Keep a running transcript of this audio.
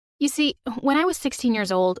You see, when I was 16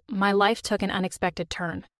 years old, my life took an unexpected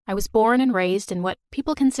turn. I was born and raised in what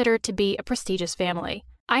people consider to be a prestigious family.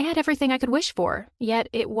 I had everything I could wish for, yet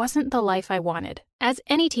it wasn't the life I wanted. As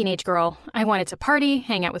any teenage girl, I wanted to party,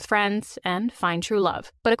 hang out with friends, and find true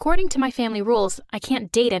love. But according to my family rules, I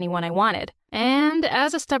can't date anyone I wanted. And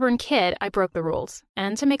as a stubborn kid, I broke the rules.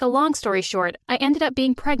 And to make a long story short, I ended up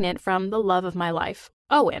being pregnant from the love of my life,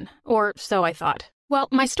 Owen, or so I thought. Well,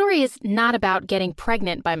 my story is not about getting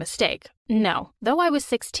pregnant by mistake. No, though I was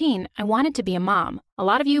 16, I wanted to be a mom. A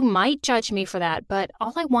lot of you might judge me for that, but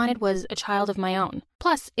all I wanted was a child of my own.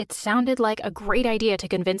 Plus, it sounded like a great idea to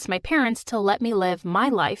convince my parents to let me live my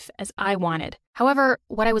life as I wanted. However,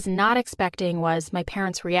 what I was not expecting was my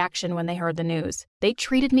parents' reaction when they heard the news. They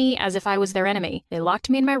treated me as if I was their enemy. They locked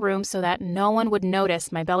me in my room so that no one would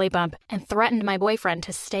notice my belly bump and threatened my boyfriend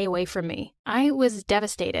to stay away from me. I was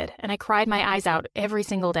devastated, and I cried my eyes out every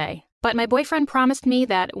single day. But my boyfriend promised me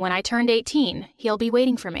that when I turned 18, he'll be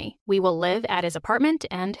waiting for me. We will live at his apartment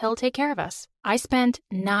and he'll take care of us. I spent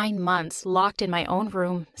 9 months locked in my own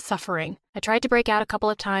room, suffering. I tried to break out a couple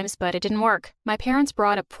of times, but it didn't work. My parents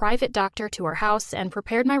brought a private doctor to our house and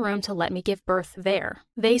prepared my room to let me give birth there.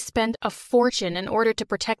 They spent a fortune in order to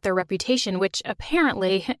protect their reputation, which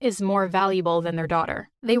apparently is more valuable than their daughter.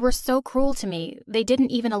 They were so cruel to me, they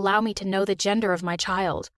didn't even allow me to know the gender of my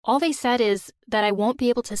child. All they said is that I won't be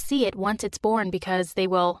able to see it once it's born because they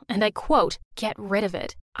will, and I quote, get rid of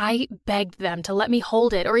it. I begged them to let me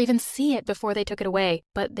hold it or even see it before they took it away,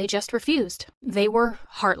 but they just refused. They were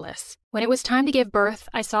heartless. When it was time to give birth,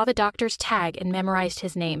 I saw the doctor's tag and memorized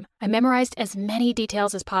his name. I memorized as many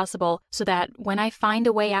details as possible so that when I find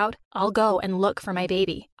a way out, I'll go and look for my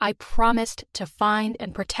baby. I promised to find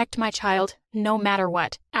and protect my child no matter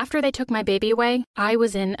what. After they took my baby away, I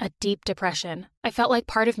was in a deep depression. I felt like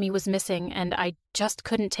part of me was missing and I just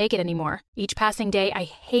couldn't take it anymore. Each passing day, I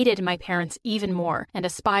hated my parents even more and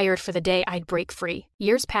aspired for the day I'd break free.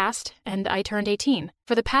 Years passed and I turned 18.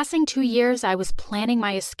 For the passing 2 years, I was planning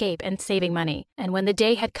my escape and saving money. And when the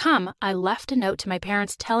day had come, I left a note to my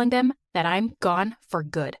parents telling them that I'm gone for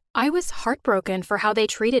good. I was heartbroken for how they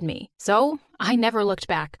treated me, so I never looked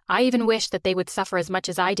back. I even wished that they would suffer as much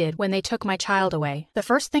as I did when they took my child away. The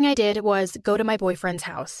first thing I did was go to my boyfriend's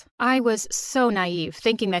house. I was so naive,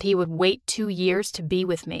 thinking that he would wait 2 years to be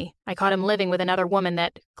with me. I caught him living with another woman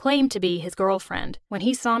that claimed to be his girlfriend. When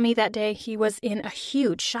he saw me that day, he was in a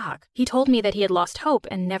huge shock. He told me that he had lost hope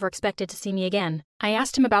and never expected to see me again. I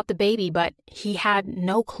asked him about the baby, but he had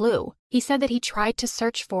no clue. He said that he tried to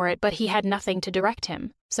search for it, but he had nothing to direct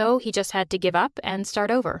him. So he just had to give up and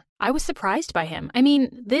start over. I was surprised by him. I mean,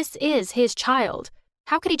 this is his child.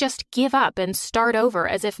 How could he just give up and start over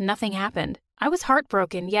as if nothing happened? I was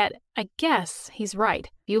heartbroken, yet I guess he's right.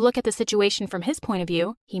 If you look at the situation from his point of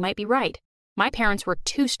view, he might be right. My parents were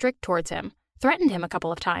too strict towards him, threatened him a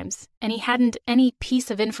couple of times, and he hadn't any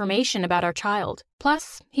piece of information about our child.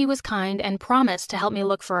 Plus, he was kind and promised to help me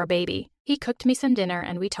look for our baby. He cooked me some dinner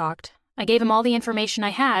and we talked. I gave him all the information I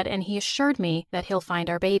had, and he assured me that he'll find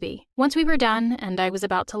our baby. Once we were done and I was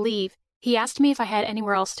about to leave, he asked me if I had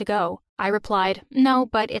anywhere else to go. I replied, no,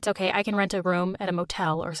 but it's okay, I can rent a room at a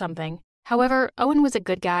motel or something. However, Owen was a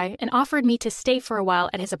good guy and offered me to stay for a while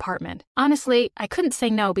at his apartment. Honestly, I couldn't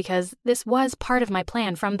say no because this was part of my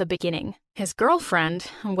plan from the beginning. His girlfriend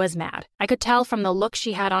was mad. I could tell from the look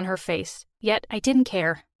she had on her face. Yet I didn't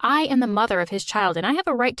care. I am the mother of his child and I have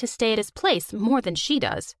a right to stay at his place more than she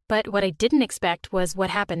does. But what I didn't expect was what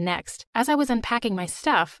happened next. As I was unpacking my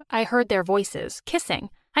stuff, I heard their voices, kissing.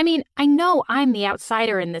 I mean, I know I'm the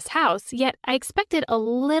outsider in this house, yet I expected a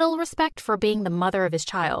little respect for being the mother of his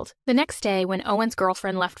child. The next day, when Owen's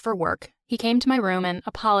girlfriend left for work, he came to my room and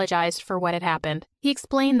apologized for what had happened. He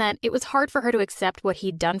explained that it was hard for her to accept what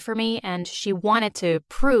he'd done for me and she wanted to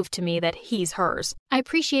prove to me that he's hers. I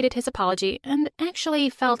appreciated his apology and actually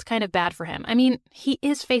felt kind of bad for him. I mean, he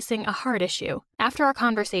is facing a heart issue. After our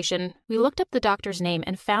conversation, we looked up the doctor's name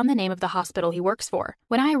and found the name of the hospital he works for.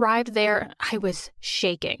 When I arrived there, I was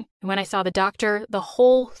shaking. And when I saw the doctor, the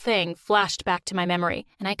whole thing flashed back to my memory,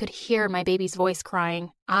 and I could hear my baby's voice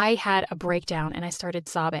crying. I had a breakdown and I started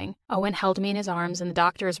sobbing. Owen held me in his arms and the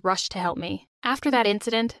doctors rushed to help me. After that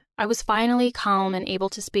incident, I was finally calm and able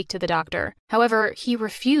to speak to the doctor. However, he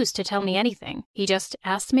refused to tell me anything. He just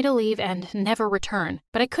asked me to leave and never return.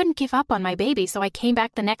 But I couldn't give up on my baby, so I came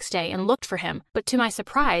back the next day and looked for him. But to my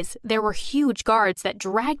surprise, there were huge guards that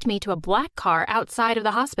dragged me to a black car outside of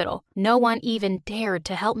the hospital. No one even dared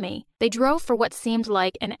to help me. They drove for what seemed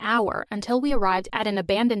like an hour until we arrived at an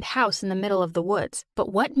abandoned house in the middle of the woods.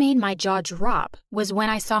 But what made my jaw drop was when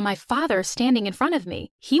I saw my father standing in front of me.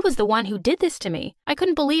 He was the one who did this to me. I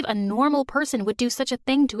couldn't believe a normal person would do such a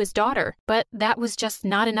thing to his daughter, but that was just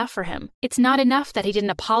not enough for him. It's not enough that he didn't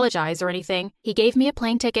apologize or anything. He gave me a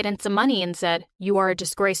plane ticket and some money and said, "You are a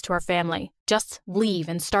disgrace to our family. Just leave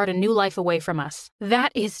and start a new life away from us."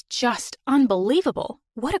 That is just unbelievable.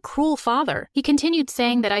 What a cruel father. He continued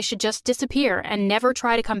saying that I should just disappear and never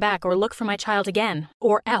try to come back or look for my child again,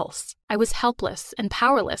 or else. I was helpless and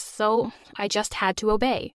powerless, so I just had to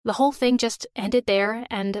obey. The whole thing just ended there,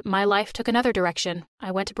 and my life took another direction.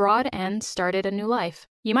 I went abroad and started a new life.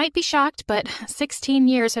 You might be shocked, but 16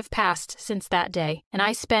 years have passed since that day, and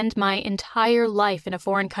I spend my entire life in a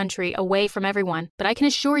foreign country away from everyone. But I can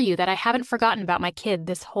assure you that I haven't forgotten about my kid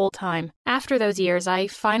this whole time. After those years, I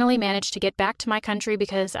finally managed to get back to my country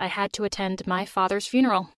because I had to attend my father's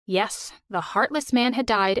funeral. Yes, the heartless man had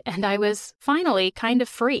died, and I was finally kind of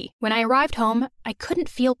free. When I arrived home, I couldn't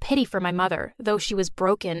feel pity for my mother, though she was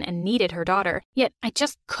broken and needed her daughter. Yet I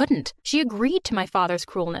just couldn't. She agreed to my father's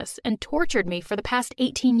cruelness and tortured me for the past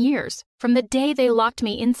 18 years. From the day they locked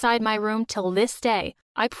me inside my room till this day,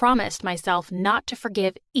 I promised myself not to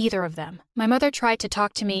forgive either of them. My mother tried to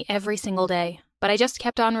talk to me every single day, but I just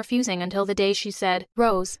kept on refusing until the day she said,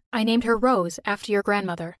 "Rose, I named her Rose after your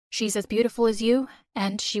grandmother. She's as beautiful as you,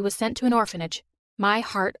 and she was sent to an orphanage." My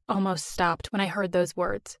heart almost stopped when I heard those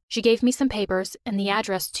words. She gave me some papers and the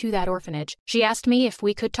address to that orphanage. She asked me if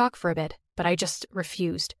we could talk for a bit, but I just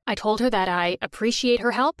refused. I told her that I appreciate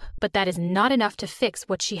her help, but that is not enough to fix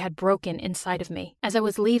what she had broken inside of me. As I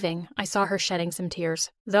was leaving, I saw her shedding some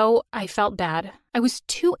tears. Though I felt bad, I was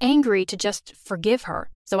too angry to just forgive her,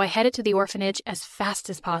 so I headed to the orphanage as fast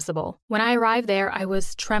as possible. When I arrived there, I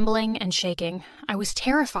was trembling and shaking. I was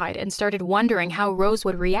terrified and started wondering how Rose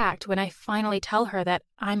would react when I finally tell her that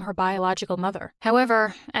I'm her biological mother.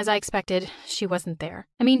 However, as I expected, she wasn't there.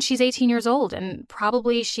 I mean, she's 18 years old, and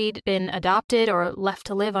probably she'd been adopted or left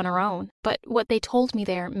to live on her own. But what they told me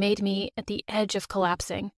there made me at the edge of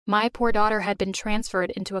collapsing. My poor daughter had been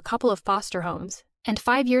transferred into a couple of foster homes, and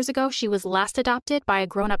 5 years ago, she was last adopted by a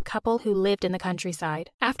grown-up couple who lived in the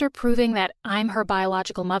countryside. After proving that I'm her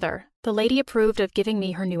biological mother, the lady approved of giving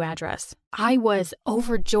me her new address. I was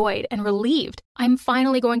overjoyed and relieved. I'm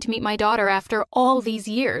finally going to meet my daughter after all these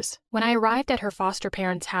years. When I arrived at her foster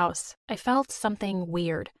parents' house, I felt something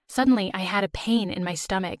weird. Suddenly, I had a pain in my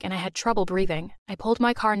stomach and I had trouble breathing. I pulled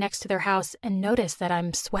my car next to their house and noticed that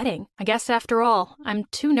I'm sweating. I guess after all, I'm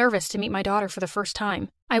too nervous to meet my daughter for the first time.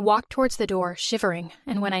 I walked towards the door, shivering,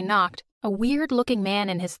 and when I knocked, a weird-looking man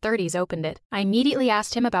in his 30s opened it. I immediately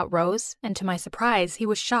asked him about Rose, and to my surprise, he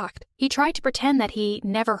was shocked. He tried to pretend that he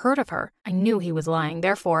never heard of her. I knew he was lying,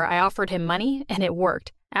 therefore I offered him money, and it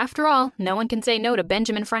worked. After all, no one can say no to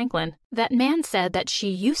Benjamin Franklin. That man said that she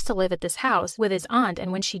used to live at this house with his aunt,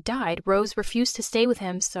 and when she died, Rose refused to stay with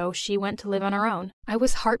him, so she went to live on her own. I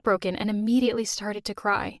was heartbroken and immediately started to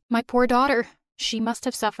cry. My poor daughter. She must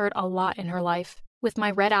have suffered a lot in her life. With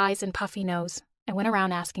my red eyes and puffy nose, I went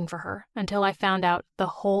around asking for her until I found out the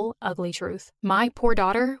whole ugly truth. My poor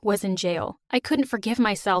daughter was in jail. I couldn't forgive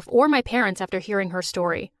myself or my parents after hearing her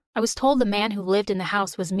story. I was told the man who lived in the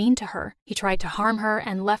house was mean to her. He tried to harm her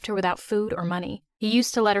and left her without food or money. He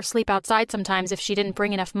used to let her sleep outside sometimes if she didn't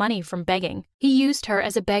bring enough money from begging. He used her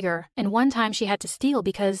as a beggar, and one time she had to steal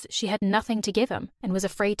because she had nothing to give him and was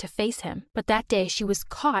afraid to face him. But that day she was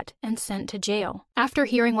caught and sent to jail. After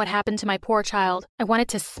hearing what happened to my poor child, I wanted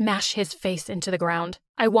to smash his face into the ground.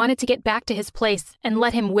 I wanted to get back to his place and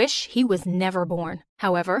let him wish he was never born.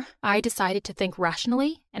 However, I decided to think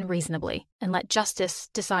rationally and reasonably and let justice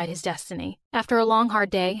decide his destiny. After a long,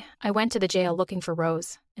 hard day, I went to the jail looking for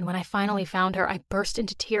Rose. And when I finally found her, I burst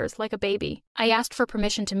into tears like a baby. I asked for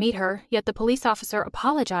permission to meet her, yet the police officer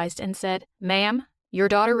apologized and said, "Ma'am, your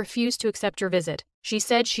daughter refused to accept your visit. She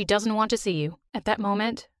said she doesn't want to see you." At that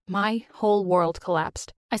moment, my whole world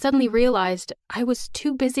collapsed. I suddenly realized I was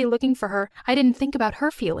too busy looking for her. I didn't think about her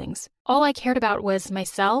feelings. All I cared about was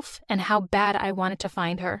myself and how bad I wanted to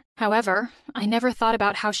find her. However, I never thought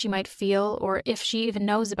about how she might feel or if she even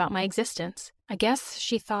knows about my existence. I guess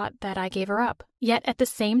she thought that I gave her up. Yet at the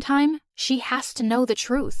same time, she has to know the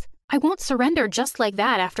truth. I won't surrender just like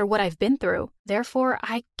that after what I've been through. Therefore,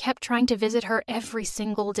 I kept trying to visit her every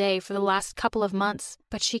single day for the last couple of months,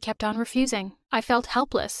 but she kept on refusing. I felt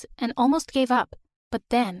helpless and almost gave up. But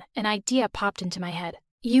then an idea popped into my head.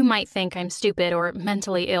 You might think I'm stupid or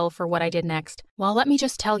mentally ill for what I did next. Well, let me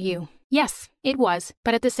just tell you, Yes, it was,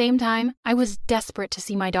 but at the same time, I was desperate to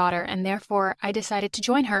see my daughter, and therefore I decided to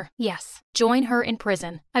join her. Yes, join her in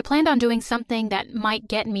prison. I planned on doing something that might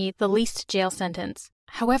get me the least jail sentence.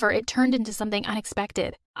 However, it turned into something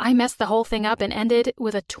unexpected. I messed the whole thing up and ended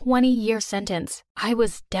with a 20-year sentence. I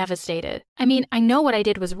was devastated. I mean, I know what I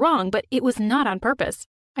did was wrong, but it was not on purpose.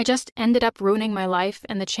 I just ended up ruining my life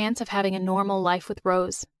and the chance of having a normal life with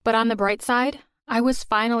Rose. But on the bright side, I was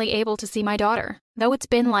finally able to see my daughter. Though it's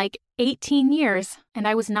been like 18 years, and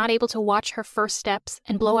I was not able to watch her first steps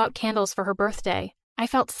and blow out candles for her birthday, I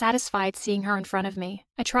felt satisfied seeing her in front of me.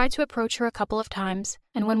 I tried to approach her a couple of times,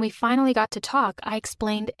 and when we finally got to talk, I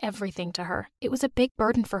explained everything to her. It was a big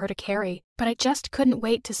burden for her to carry, but I just couldn't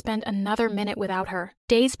wait to spend another minute without her.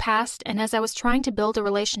 Days passed, and as I was trying to build a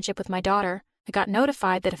relationship with my daughter, I got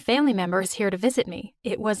notified that a family member is here to visit me.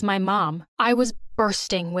 It was my mom. I was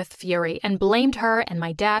bursting with fury and blamed her and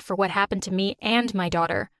my dad for what happened to me and my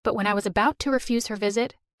daughter. But when I was about to refuse her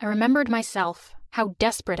visit, I remembered myself, how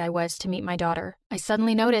desperate I was to meet my daughter. I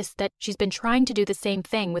suddenly noticed that she's been trying to do the same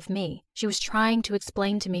thing with me. She was trying to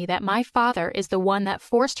explain to me that my father is the one that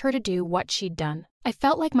forced her to do what she'd done. I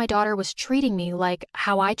felt like my daughter was treating me like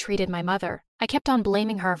how I treated my mother. I kept on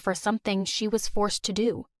blaming her for something she was forced to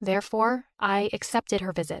do. Therefore, I accepted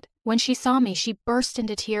her visit. When she saw me, she burst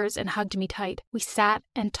into tears and hugged me tight. We sat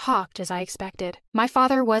and talked as I expected. My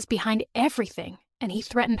father was behind everything, and he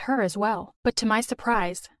threatened her as well. But to my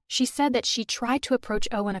surprise, she said that she tried to approach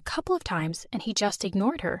Owen a couple of times and he just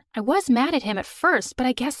ignored her. I was mad at him at first, but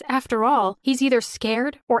I guess after all, he's either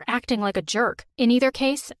scared or acting like a jerk. In either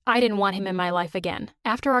case, I didn't want him in my life again.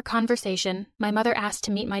 After our conversation, my mother asked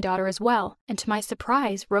to meet my daughter as well, and to my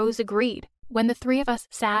surprise, Rose agreed. When the three of us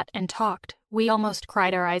sat and talked, we almost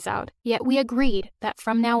cried our eyes out. Yet we agreed that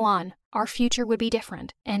from now on, our future would be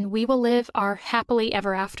different, and we will live our happily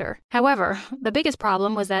ever after. However, the biggest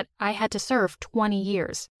problem was that I had to serve 20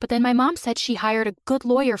 years. But then my mom said she hired a good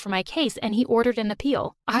lawyer for my case, and he ordered an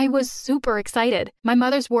appeal. I was super excited. My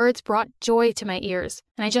mother's words brought joy to my ears,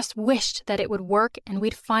 and I just wished that it would work and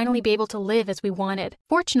we'd finally be able to live as we wanted.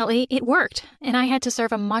 Fortunately, it worked, and I had to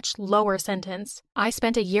serve a much lower sentence. I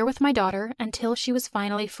spent a year with my daughter until she was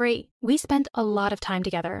finally free. We spent a lot of time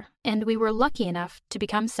together, and we were lucky enough to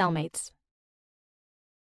become cellmates.